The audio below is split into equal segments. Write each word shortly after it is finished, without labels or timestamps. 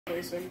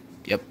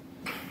Yep.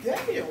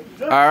 Damn.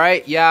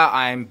 Alright, yeah,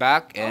 I'm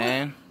back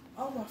and...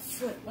 Oh, my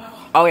foot,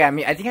 wow. Oh yeah,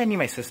 I think I need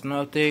my system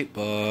update,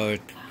 but...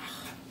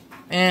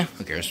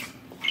 who cares?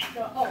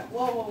 Oh,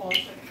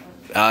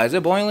 whoa. Is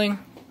it boiling?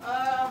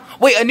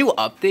 Wait, a new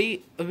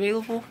update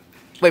available?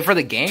 Wait, for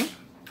the game?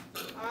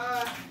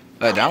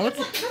 Download? It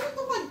doesn't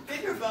look like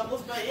bigger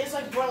bubbles, but it's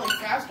like boiling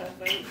faster,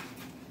 I think.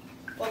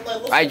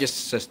 I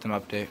just system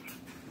update.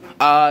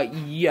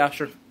 Yeah,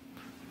 sure.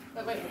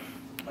 Wait.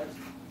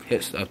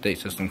 Hit update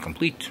system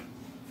complete.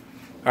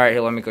 Alright,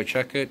 here, let me go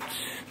check it.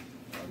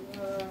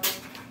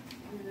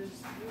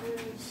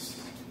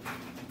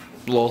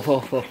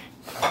 Lol.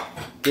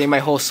 Getting my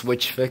whole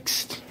Switch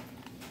fixed.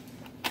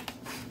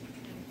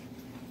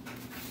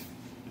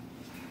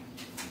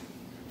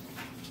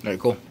 Alright,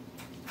 cool.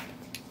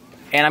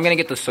 And I'm gonna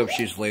get the soap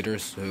shoes later,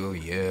 so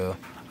yeah.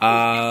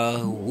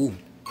 Ooh.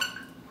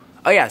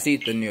 Oh yeah, see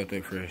the new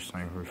update for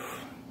Sonic Roof.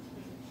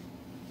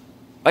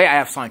 Oh yeah, I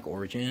have Sonic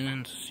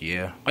Origins,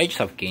 yeah. I just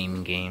have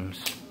gaming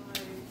games.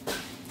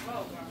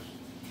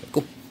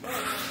 Cool.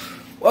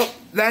 Well,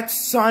 that's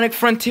Sonic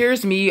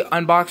Frontiers, me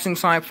unboxing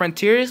Sonic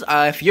Frontiers.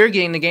 If you're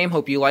getting the game,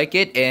 hope you like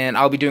it, and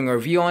I'll be doing a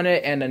review on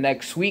it in the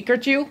next week or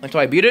two until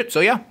I beat it.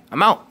 So yeah,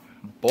 I'm out.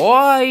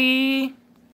 Bye!